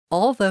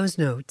All Those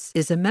Notes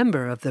is a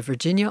member of the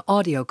Virginia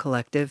Audio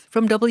Collective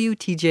from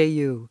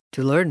WTJU.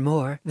 To learn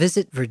more,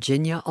 visit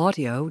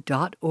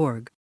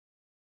virginiaaudio.org.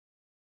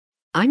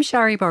 I'm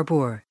Shari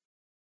Barbour.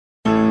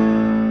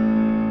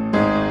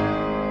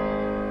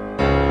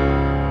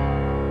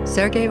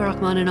 Sergei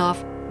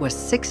Rachmaninoff was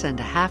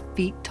 6.5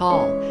 feet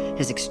tall.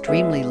 His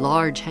extremely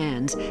large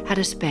hands had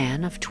a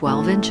span of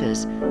 12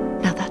 inches.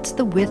 Now that's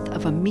the width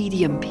of a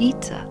medium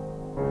pizza.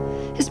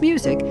 His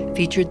music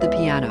featured the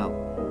piano.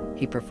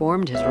 He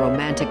performed his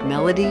romantic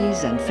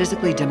melodies and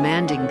physically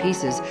demanding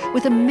pieces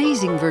with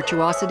amazing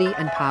virtuosity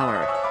and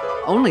power.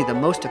 Only the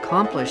most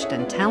accomplished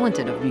and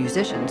talented of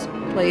musicians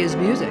play his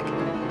music.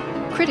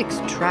 Critics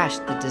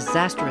trashed the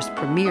disastrous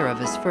premiere of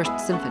his First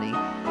Symphony,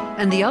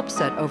 and the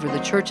upset over the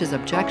church's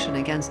objection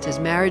against his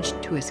marriage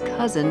to his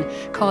cousin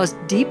caused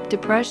deep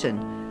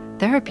depression.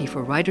 Therapy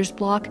for writer's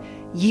block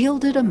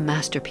yielded a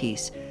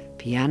masterpiece,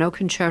 Piano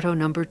Concerto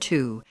No.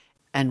 2,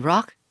 and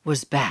rock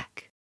was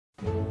back.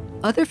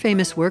 Other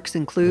famous works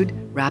include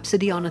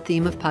Rhapsody on a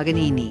Theme of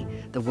Paganini,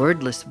 the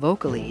wordless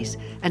vocalese,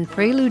 and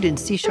Prelude in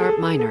C-sharp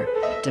minor,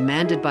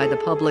 demanded by the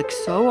public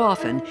so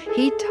often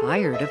he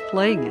tired of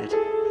playing it.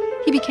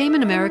 He became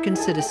an American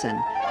citizen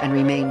and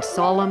remained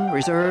solemn,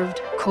 reserved,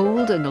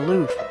 cold, and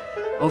aloof,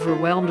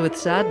 overwhelmed with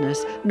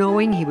sadness,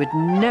 knowing he would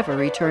never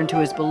return to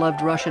his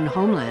beloved Russian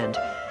homeland.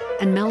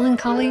 And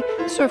melancholy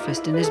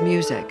surfaced in his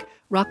music.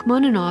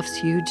 Rachmaninoff's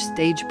huge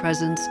stage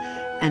presence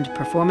and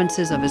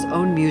performances of his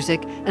own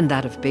music and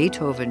that of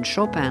Beethoven,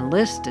 Chopin,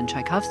 Liszt, and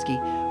Tchaikovsky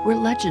were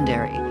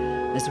legendary.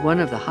 As one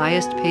of the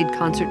highest-paid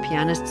concert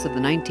pianists of the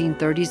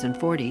 1930s and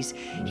 40s,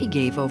 he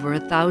gave over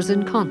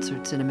 1,000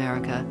 concerts in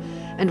America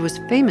and was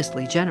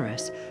famously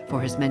generous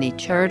for his many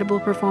charitable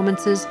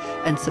performances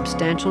and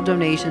substantial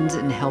donations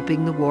in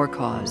helping the war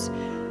cause.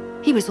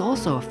 He was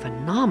also a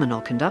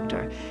phenomenal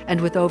conductor, and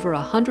with over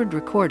 100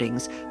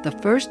 recordings, the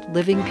first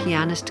living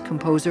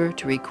pianist-composer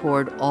to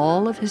record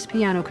all of his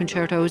piano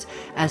concertos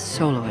as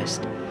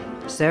soloist.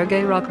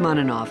 Sergei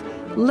Rachmaninoff,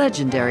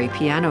 legendary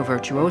piano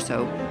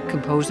virtuoso,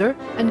 composer,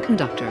 and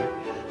conductor.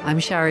 I'm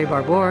Shari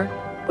Barbour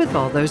with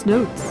All Those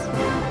Notes.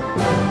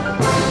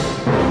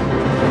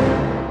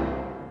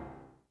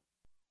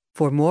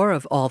 For more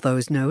of All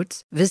Those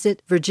Notes,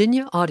 visit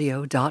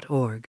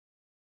virginiaaudio.org.